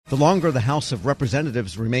The longer the House of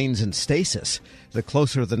Representatives remains in stasis, the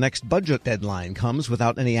closer the next budget deadline comes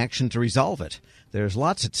without any action to resolve it. There's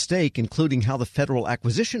lots at stake, including how the federal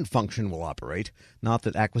acquisition function will operate. Not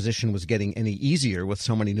that acquisition was getting any easier with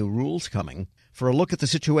so many new rules coming. For a look at the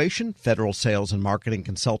situation, federal sales and marketing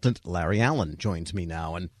consultant Larry Allen joins me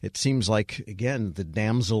now. And it seems like, again, the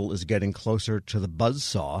damsel is getting closer to the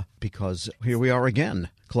buzzsaw because here we are again,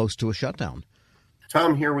 close to a shutdown.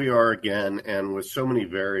 Tom, here we are again, and with so many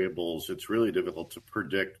variables, it's really difficult to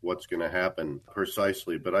predict what's going to happen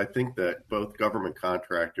precisely. But I think that both government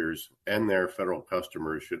contractors and their federal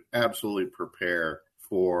customers should absolutely prepare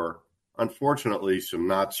for, unfortunately, some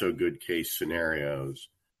not-so-good case scenarios.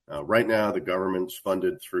 Right now, the government's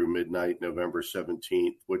funded through midnight, November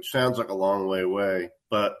 17th, which sounds like a long way away,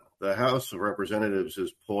 but the House of Representatives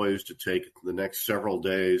is poised to take the next several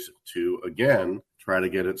days to, again, try to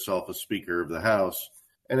get itself a Speaker of the House.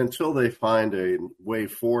 And until they find a way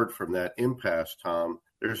forward from that impasse, Tom,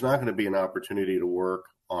 there's not going to be an opportunity to work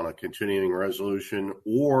on a continuing resolution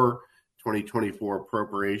or 2024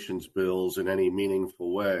 appropriations bills in any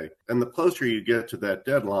meaningful way. And the closer you get to that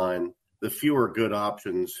deadline, the fewer good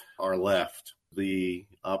options are left. The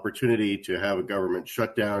opportunity to have a government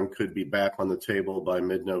shutdown could be back on the table by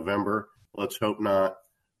mid-November. Let's hope not,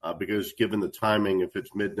 because given the timing, if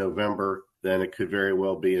it's mid-November, then it could very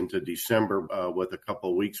well be into December with a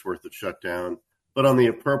couple of weeks worth of shutdown. But on the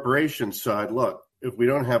appropriations side, look, if we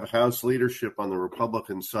don't have House leadership on the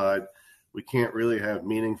Republican side, we can't really have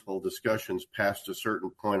meaningful discussions past a certain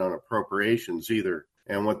point on appropriations either.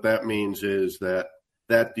 And what that means is that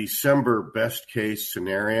December best case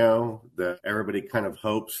scenario that everybody kind of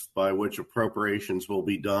hopes by which appropriations will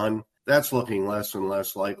be done, that's looking less and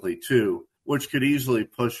less likely too, which could easily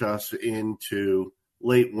push us into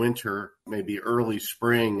late winter, maybe early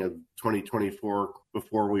spring of 2024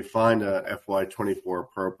 before we find a FY24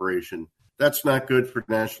 appropriation. That's not good for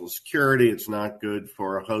national security. It's not good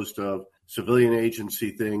for a host of civilian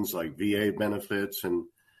agency things like VA benefits and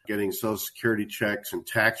getting Social Security checks and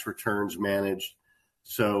tax returns managed.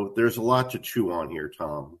 So there's a lot to chew on here,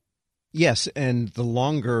 Tom. Yes, and the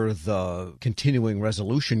longer the continuing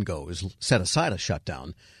resolution goes, set aside a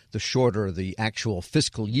shutdown, the shorter the actual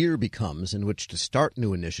fiscal year becomes in which to start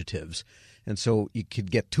new initiatives. And so you could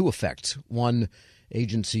get two effects. One,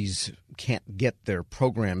 agencies can't get their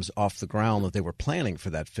programs off the ground that they were planning for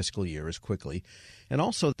that fiscal year as quickly. And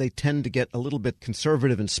also they tend to get a little bit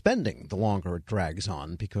conservative in spending the longer it drags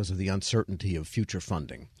on because of the uncertainty of future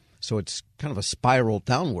funding. So it's kind of a spiral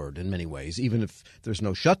downward in many ways, even if there's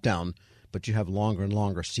no shutdown, but you have longer and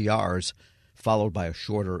longer CRs followed by a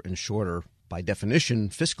shorter and shorter, by definition,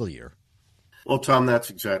 fiscal year. Well, Tom,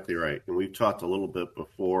 that's exactly right. And we've talked a little bit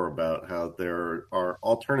before about how there are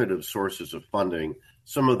alternative sources of funding.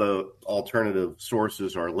 Some of the alternative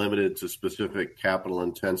sources are limited to specific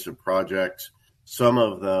capital-intensive projects. Some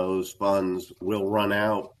of those funds will run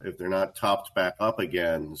out if they're not topped back up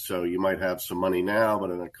again. So you might have some money now, but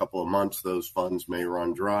in a couple of months, those funds may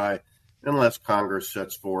run dry unless Congress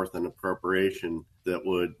sets forth an appropriation that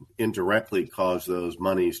would indirectly cause those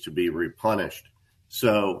monies to be replenished.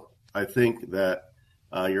 So I think that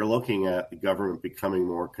you're looking at the government becoming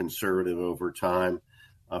more conservative over time.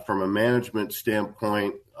 From a management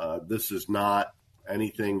standpoint, this is not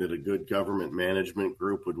anything that a good government management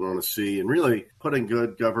group would want to see. And really putting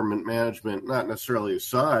good government management, not necessarily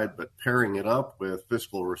aside, but pairing it up with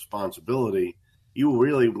fiscal responsibility, you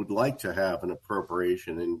really would like to have an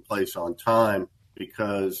appropriation in place on time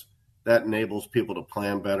because that enables people to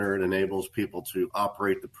plan better. It enables people to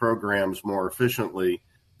operate the programs more efficiently.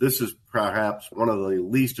 This is perhaps one of the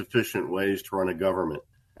least efficient ways to run a government.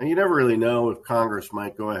 And you never really know if Congress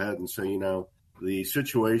might go ahead and say, the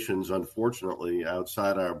situations, unfortunately,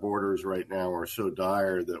 outside our borders right now are so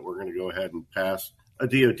dire that we're going to go ahead and pass a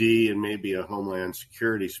DOD and maybe a Homeland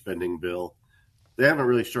Security spending bill. They haven't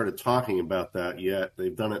really started talking about that yet.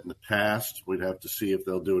 They've done it in the past. We'd have to see if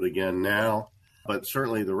they'll do it again now. But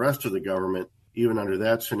certainly the rest of the government, even under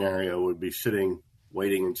that scenario, would be sitting,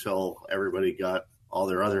 waiting until everybody got all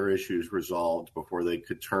their other issues resolved before they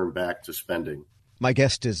could turn back to spending. My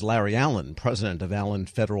guest is Larry Allen, president of Allen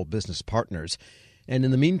Federal Business Partners. And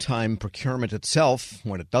in the meantime, procurement itself,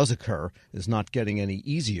 when it does occur, is not getting any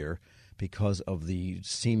easier because of the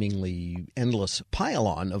seemingly endless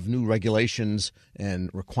pile-on of new regulations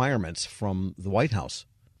and requirements from the White House.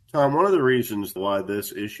 Tom, one of the reasons why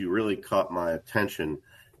this issue really caught my attention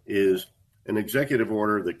is an executive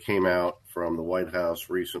order that came out from the White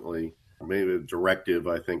House recently, maybe a directive,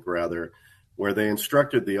 I think, rather, where they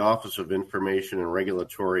instructed the Office of Information and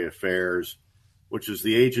Regulatory Affairs, which is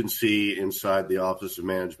the agency inside the Office of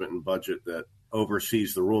Management and Budget that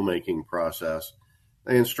oversees the rulemaking process.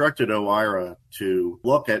 They instructed OIRA to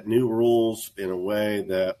look at new rules in a way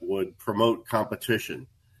that would promote competition.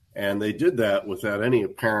 And they did that without any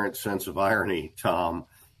apparent sense of irony, Tom.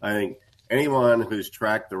 I think anyone who's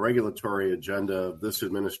tracked the regulatory agenda of this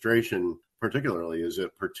administration, particularly as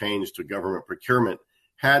it pertains to government procurement,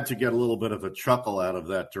 had to get a little bit of a chuckle out of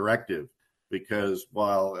that directive. Because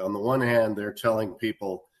while on the one hand, they're telling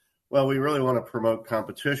people, well, we really want to promote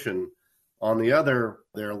competition, on the other,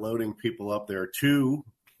 they're loading people up. There are 2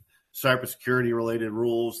 cybersecurity related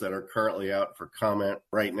rules that are currently out for comment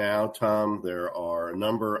right now, Tom. There are a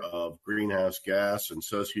number of greenhouse gas and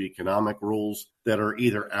socioeconomic rules that are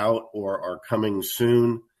either out or are coming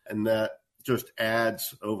soon. And that just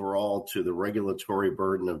adds overall to the regulatory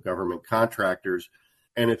burden of government contractors.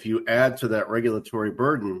 And if you add to that regulatory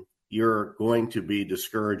burden, you're going to be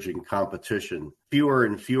discouraging competition. Fewer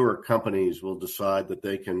and fewer companies will decide that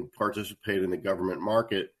they can participate in the government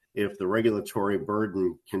market if the regulatory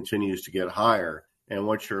burden continues to get higher. And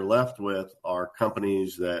what you're left with are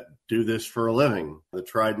companies that do this for a living, the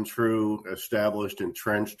tried and true, established,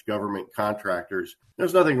 entrenched government contractors.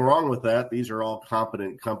 There's nothing wrong with that. These are all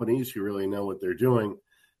competent companies who really know what they're doing.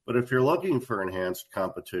 But if you're looking for enhanced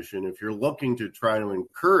competition, if you're looking to try to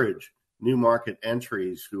encourage new market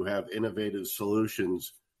entries who have innovative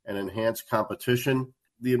solutions and enhance competition,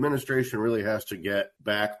 the administration really has to get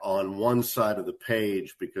back on one side of the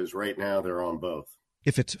page, because right now they're on both.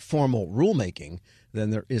 If it's formal rulemaking,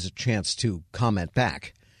 then there is a chance to comment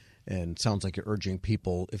back. And it sounds like you're urging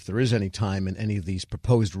people, if there is any time in any of these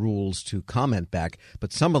proposed rules, to comment back.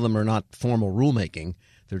 But some of them are not formal rulemaking.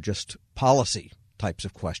 They're just policy types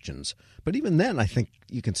of questions. But even then, I think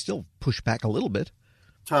you can still push back a little bit.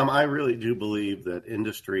 Tom, I really do believe that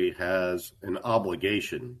industry has an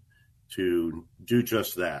obligation to do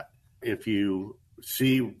just that. If you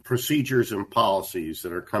see procedures and policies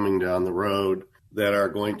that are coming down the road that are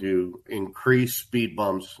going to increase speed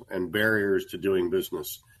bumps and barriers to doing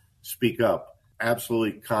business, speak up.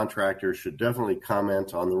 Absolutely, contractors should definitely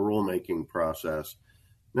comment on the rulemaking process.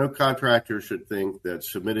 No contractor should think that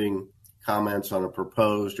submitting comments on a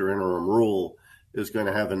proposed or interim rule is going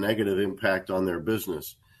to have a negative impact on their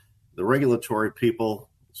business. The regulatory people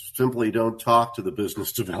simply don't talk to the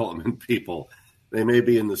business development people. They may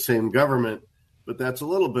be in the same government, but that's a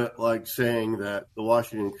little bit like saying that the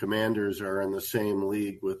Washington Commanders are in the same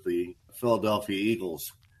league with the Philadelphia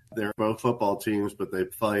Eagles. They're both football teams, but they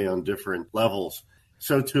play on different levels.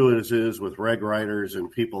 So too it is with reg writers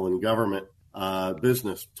and people in government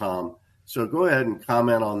business, Tom. So go ahead and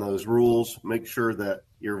comment on those rules. Make sure that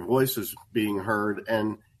your voice is being heard.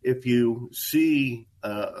 And if you see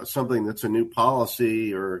something that's a new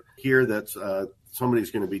policy or hear that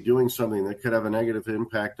somebody's going to be doing something that could have a negative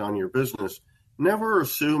impact on your business, never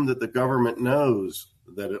assume that the government knows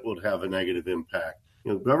that it would have a negative impact.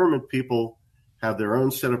 You know, government people have their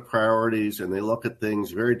own set of priorities, and they look at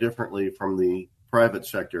things very differently from the private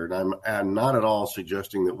sector. And I'm not at all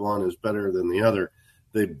suggesting that one is better than the other.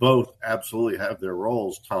 They both absolutely have their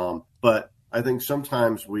roles, Tom. But I think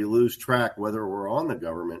sometimes we lose track, whether we're on the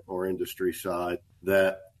government or industry side,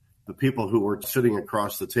 that the people who we're sitting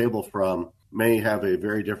across the table from may have a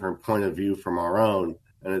very different point of view from our own.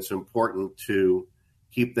 And it's important to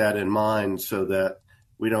keep that in mind so that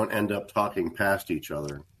we don't end up talking past each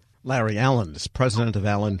other. Larry Allen is president of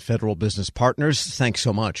Allen Federal Business Partners. Thanks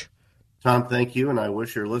so much. Tom, thank you, and I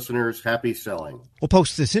wish your listeners happy selling. We'll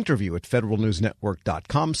post this interview at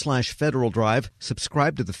federalnewsnetwork.com/Federal Drive.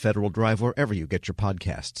 Subscribe to the Federal Drive wherever you get your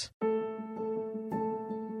podcasts.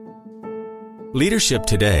 Leadership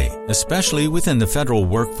today, especially within the federal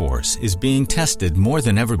workforce, is being tested more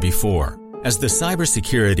than ever before. As the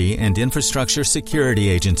Cybersecurity and Infrastructure Security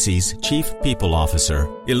Agency's Chief People Officer,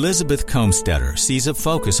 Elizabeth Comstetter sees a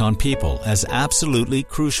focus on people as absolutely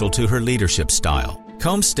crucial to her leadership style.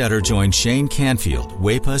 Comstetter joined Shane Canfield,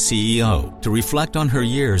 WEPA CEO, to reflect on her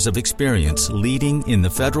years of experience leading in the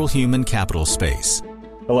federal human capital space.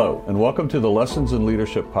 Hello, and welcome to the Lessons in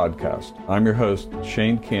Leadership podcast. I'm your host,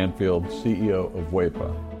 Shane Canfield, CEO of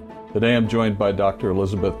WEPA. Today I'm joined by Dr.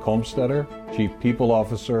 Elizabeth Comstetter, Chief People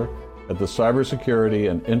Officer at the Cybersecurity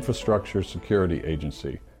and Infrastructure Security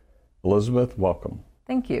Agency. Elizabeth, welcome.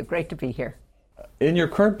 Thank you. Great to be here. In your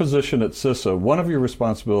current position at CISA, one of your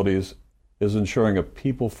responsibilities is ensuring a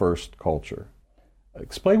people-first culture.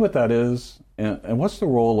 Explain what that is, and what's the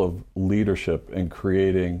role of leadership in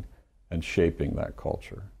creating and shaping that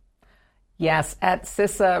culture? Yes, at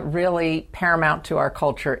CISA, really paramount to our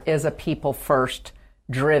culture is a people-first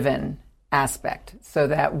driven aspect, so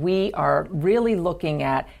that we are really looking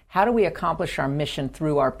at how do we accomplish our mission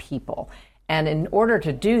through our people. And in order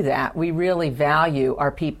to do that, we really value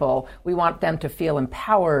our people. We want them to feel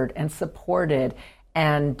empowered and supported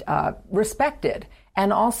and respected,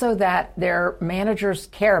 and also that their managers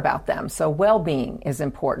care about them. So well-being is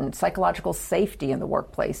important. Psychological safety in the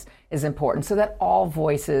workplace is important, so that all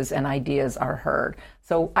voices and ideas are heard.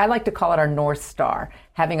 So I like to call it our North Star.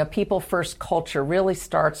 Having a people-first culture really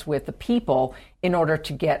starts with the people in order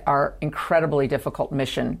to get our incredibly difficult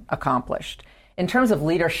mission accomplished. In terms of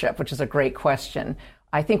leadership, which is a great question,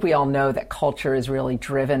 I think we all know that culture is really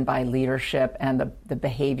driven by leadership and the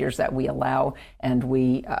behaviors that we allow and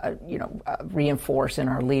we reinforce in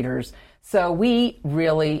our leaders. So we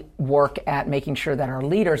really work at making sure that our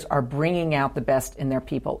leaders are bringing out the best in their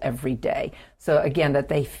people every day. So again, that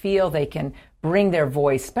they feel they can bring their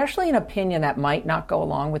voice, especially an opinion that might not go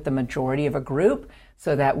along with the majority of a group,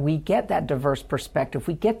 so that we get that diverse perspective.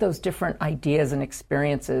 We get those different ideas and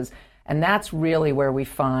experiences. And that's really where we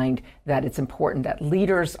find that it's important that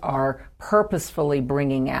leaders are purposefully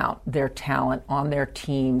bringing out their talent on their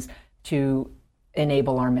teams to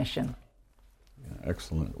enable our mission. Yeah,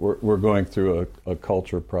 excellent. We're going through a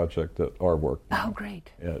culture project at our work now. Oh,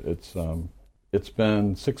 great. Yeah, it's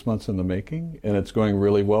been 6 months in the making, and it's going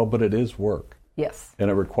really well, but it is work. Yes. And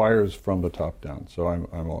it requires from the top down. So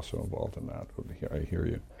I'm also involved in that. I hear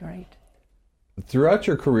you. Great. Throughout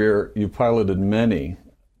your career, you piloted many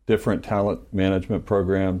different talent management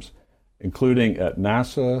programs, including at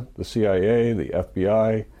NASA, the CIA, the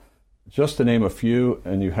FBI, just to name a few,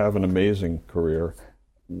 and you have an amazing career.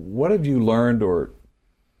 What have you learned, or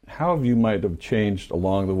how have you might have changed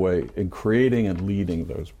along the way in creating and leading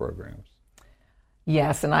those programs?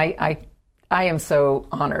 Yes, and I am so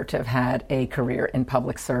honored to have had a career in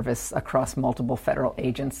public service across multiple federal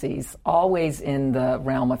agencies, always in the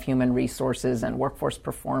realm of human resources and workforce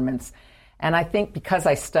performance. And I think because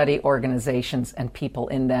I study organizations and people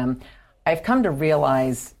in them, I've come to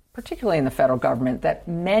realize, particularly in the federal government, that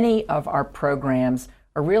many of our programs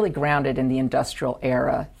are really grounded in the industrial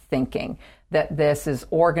era thinking, that this is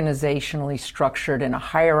organizationally structured in a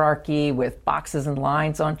hierarchy with boxes and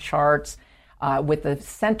lines on charts, with the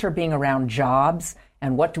center being around jobs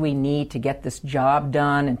and what do we need to get this job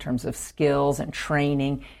done in terms of skills and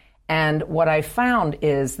training. And what I found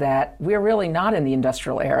is that we're really not in the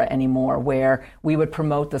industrial era anymore, where we would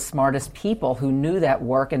promote the smartest people who knew that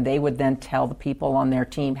work, and they would then tell the people on their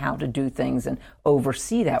team how to do things and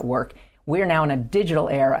oversee that work. We're now in a digital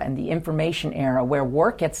era and the information era, where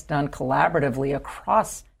work gets done collaboratively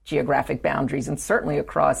across geographic boundaries and certainly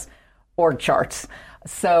across org charts.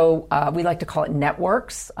 So we like to call it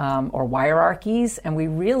networks or hierarchies, and we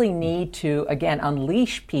really need to, again,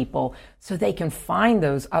 unleash people so they can find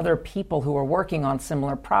those other people who are working on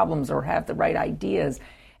similar problems or have the right ideas.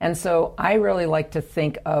 And so I really like to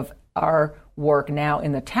think of our work now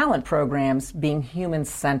in the talent programs being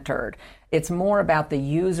human-centered. It's more about the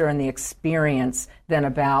user and the experience than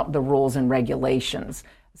about the rules and regulations.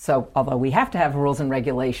 So although we have to have rules and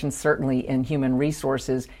regulations, certainly in human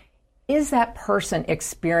resources, is that person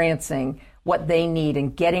experiencing what they need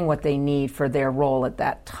and getting what they need for their role at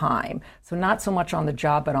that time? So not so much on the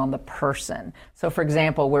job, but on the person. So for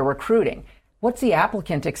example, we're recruiting. What's the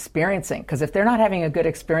applicant experiencing? Because if they're not having a good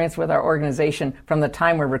experience with our organization from the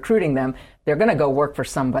time we're recruiting them, they're going to go work for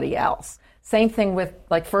somebody else. Same thing with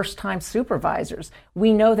like first-time supervisors.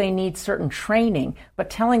 We know they need certain training, but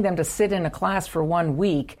telling them to sit in a class for 1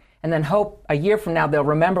 week and then hope a year from now they'll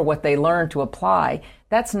remember what they learned to apply,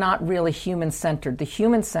 that's not really human-centered. The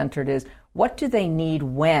human-centered is, what do they need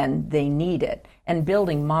when they need it? And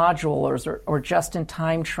building modules or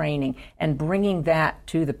just-in-time training and bringing that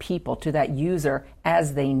to the people, to that user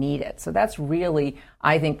as they need it. So that's really,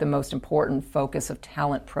 I think, the most important focus of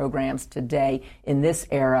talent programs today in this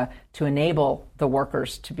era, to enable the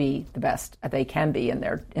workers to be the best they can be in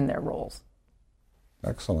their roles.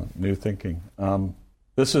 Excellent. New thinking.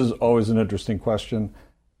 This is always an interesting question.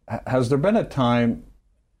 Has there been a time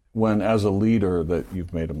when, as a leader, that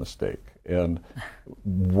you've made a mistake? And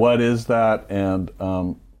what is that? And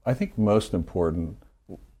I think most important,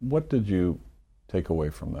 what did you take away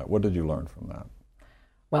from that? What did you learn from that?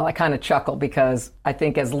 Well, I kind of chuckle because I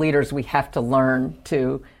think as leaders we have to learn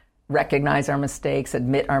to recognize our mistakes,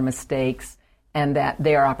 admit our mistakes, and that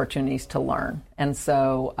they are opportunities to learn. And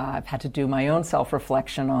so I've had to do my own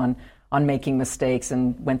self-reflection on making mistakes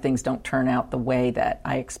and when things don't turn out the way that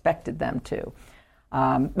I expected them to.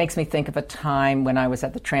 Makes me think of a time when I was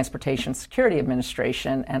at the Transportation Security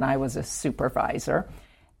Administration and I was a supervisor,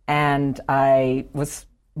 and I was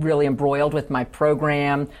really embroiled with my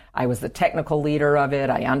program. I was the technical leader of it.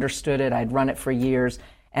 I understood it. I'd run it for years,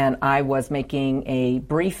 and I was making a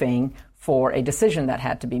briefing for a decision that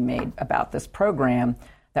had to be made about this program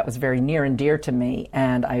that was very near and dear to me.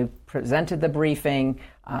 And I presented the briefing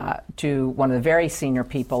to one of the very senior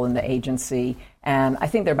people in the agency, and I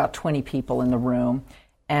think there are about 20 people in the room.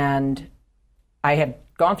 And I had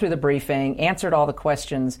gone through the briefing, answered all the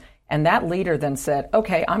questions, and that leader then said,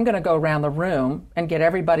 okay, I'm going to go around the room and get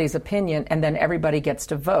everybody's opinion, and then everybody gets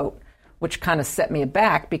to vote, which kind of set me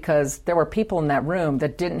aback because there were people in that room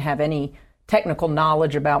that didn't have any technical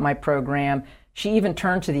knowledge about my program. She even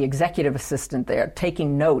turned to the executive assistant there,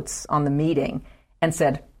 taking notes on the meeting, and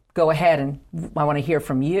said, go ahead, and I want to hear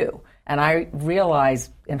from you. And I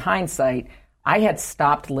realized, in hindsight, I had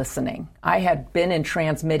stopped listening. I had been in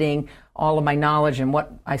transmitting all of my knowledge and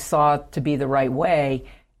what I saw to be the right way,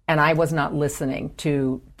 and I was not listening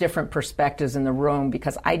to different perspectives in the room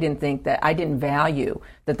because I didn't value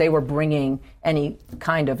that they were bringing any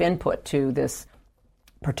kind of input to this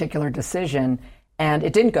particular decision. And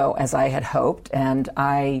it didn't go as I had hoped, and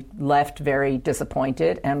I left very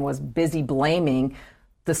disappointed and was busy blaming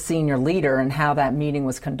the senior leader and how that meeting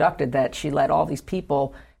was conducted, that she let all these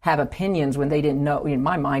people have opinions when they didn't know, in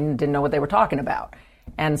my mind, didn't know what they were talking about.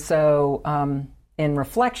 And so in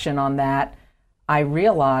reflection on that, I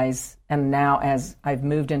realize, and now as I've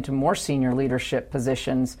moved into more senior leadership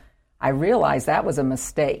positions, I realize that was a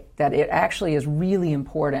mistake, that it actually is really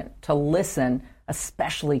important to listen,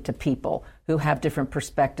 especially to people who have different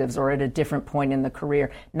perspectives or at a different point in the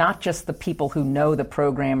career, not just the people who know the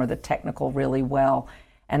program or the technical really well.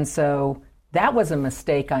 And so that was a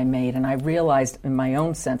mistake I made, and I realized in my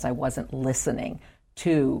own sense I wasn't listening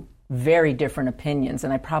to very different opinions,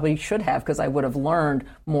 and I probably should have, because I would have learned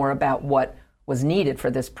more about what was needed for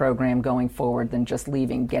this program going forward than just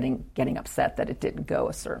leaving getting upset that it didn't go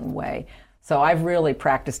a certain way. So I've really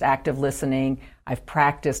practiced active listening. I've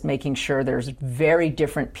practiced making sure there's very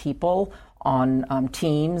different people on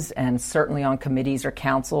teams and certainly on committees or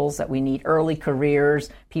councils, that we need early careers,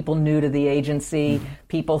 people new to the agency,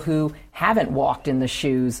 people who haven't walked in the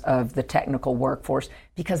shoes of the technical workforce,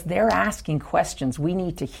 because they're asking questions we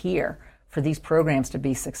need to hear for these programs to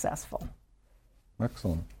be successful.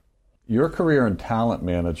 Excellent. Your career in talent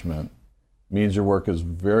management means your work is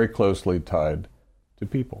very closely tied to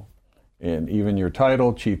people. And even your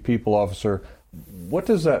title, Chief People Officer, what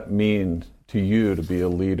does that mean to you to be a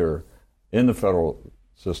leader in the federal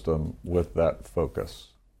system with that focus?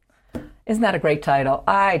 Isn't that a great title?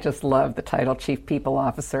 I just love the title Chief People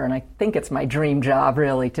Officer, and I think it's my dream job,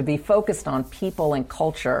 really, to be focused on people and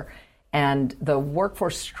culture and the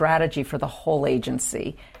workforce strategy for the whole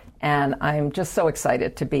agency. And I'm just so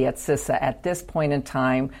excited to be at CISA at this point in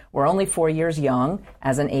time. We're only 4 years young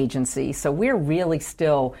as an agency, so we're really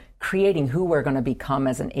still creating who we're going to become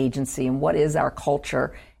as an agency and what is our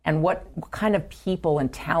culture and what kind of people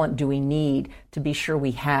and talent do we need to be sure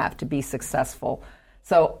we have to be successful.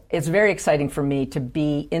 So it's very exciting for me to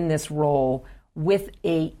be in this role with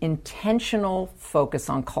a intentional focus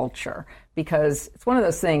on culture, because it's one of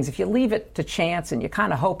those things, if you leave it to chance and you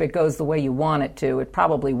kind of hope it goes the way you want it to, it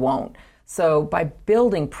probably won't. So by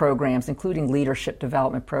building programs, including leadership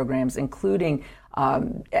development programs, including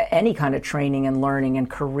any kind of training and learning and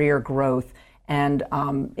career growth and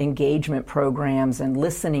engagement programs and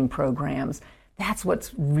listening programs, that's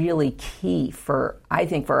what's really key for, I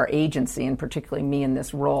think, for our agency, and particularly me in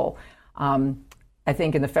this role. I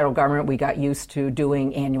think in the federal government, we got used to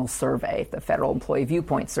doing annual survey, the Federal Employee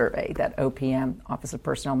Viewpoint Survey that OPM, Office of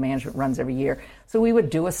Personnel Management, runs every year. So we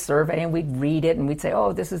would do a survey and we'd read it and we'd say,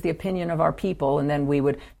 oh, this is the opinion of our people. And then we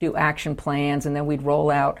would do action plans, and then we'd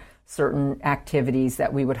roll out certain activities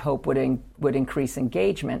that we would hope would increase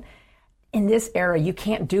engagement. In this era, you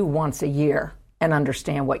can't do once a year and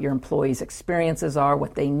understand what your employees' experiences are,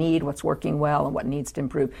 what they need, what's working well, and what needs to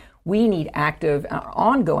improve. We need active,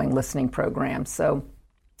 ongoing listening programs. So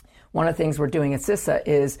one of the things we're doing at CISA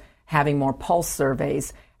is having more pulse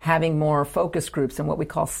surveys, having more focus groups and what we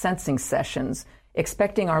call sensing sessions,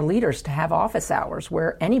 expecting our leaders to have office hours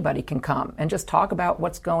where anybody can come and just talk about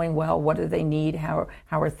what's going well, what do they need, how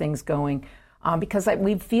are things going, because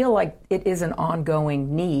we feel like it is an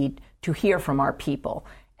ongoing need to hear from our people.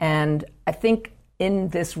 And I think in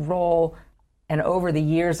this role and over the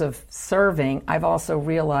years of serving, I've also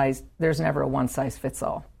realized there's never a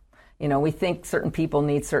one-size-fits-all. You know, we think certain people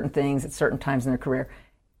need certain things at certain times in their career.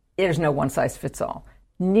 There's no one-size-fits-all.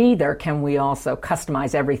 Neither can we also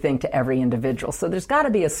customize everything to every individual. So there's got to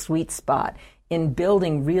be a sweet spot in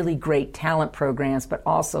building really great talent programs, but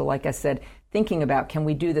also, like I said, thinking about, can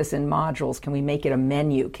we do this in modules? Can we make it a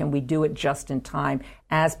menu? Can we do it just in time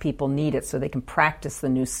as people need it so they can practice the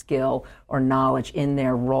new skill or knowledge in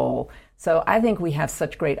their role? So I think we have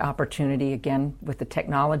such great opportunity, again, with the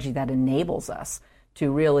technology that enables us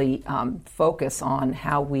to really focus on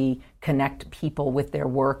how we connect people with their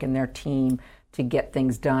work and their team to get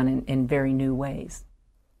things done in very new ways.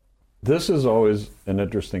 This is always an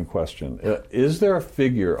interesting question. Is there a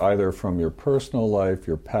figure, either from your personal life,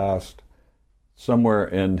 your past, somewhere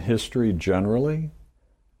in history generally,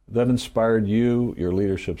 that inspired you, your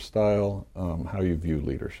leadership style, how you view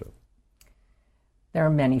leadership? There are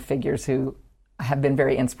many figures who have been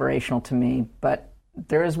very inspirational to me, but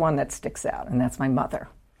there is one that sticks out, and that's my mother,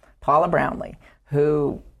 Paula Brownlee,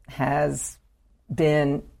 who has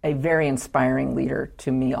been a very inspiring leader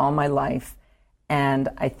to me all my life. And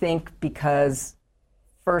I think because,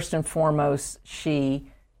 first and foremost,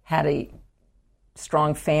 she had a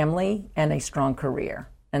strong family and a strong career.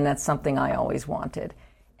 And that's something I always wanted.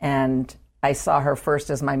 And I saw her first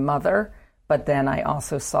as my mother, but then I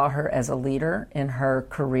also saw her as a leader in her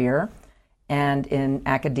career and in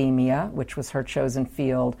academia, which was her chosen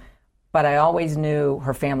field. But I always knew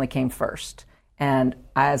her family came first. And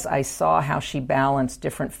as I saw how she balanced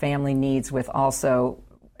different family needs with also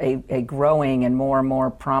a growing and more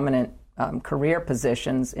prominent career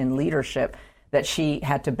positions in leadership, that she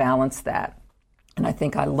had to balance that. And I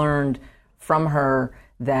think I learned from her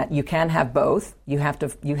that you can have both. You have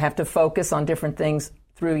to focus on different things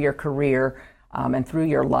through your career and through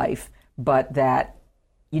your life, but that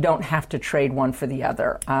you don't have to trade one for the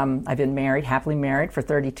other. I've been happily married for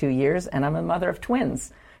 32 years, and I'm a mother of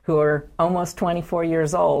twins who are almost 24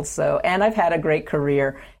 years old. And I've had a great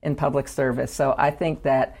career in public service. So I think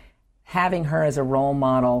that having her as a role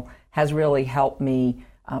model has really helped me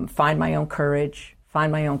find my own courage,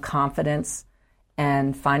 find my own confidence,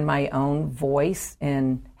 and find my own voice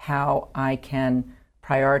in how I can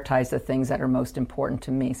prioritize the things that are most important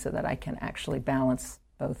to me so that I can actually balance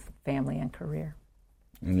both family and career.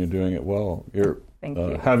 And you're doing it well. Thank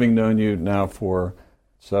you. Having known you now for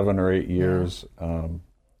 7 or 8 years,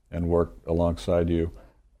 and worked alongside you,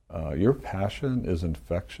 your passion is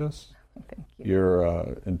infectious. Thank you.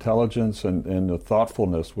 Your intelligence and the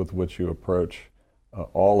thoughtfulness with which you approach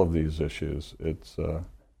all of these issues, it's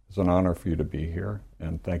an honor for you to be here,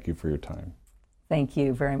 and thank you for your time. Thank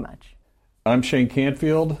you very much. I'm Shane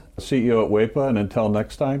Canfield, CEO at WEPA, and until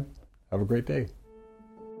next time, have a great day.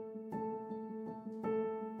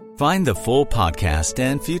 Find the full podcast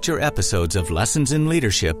and future episodes of Lessons in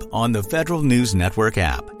Leadership on the Federal News Network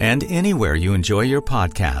app and anywhere you enjoy your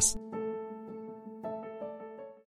podcasts.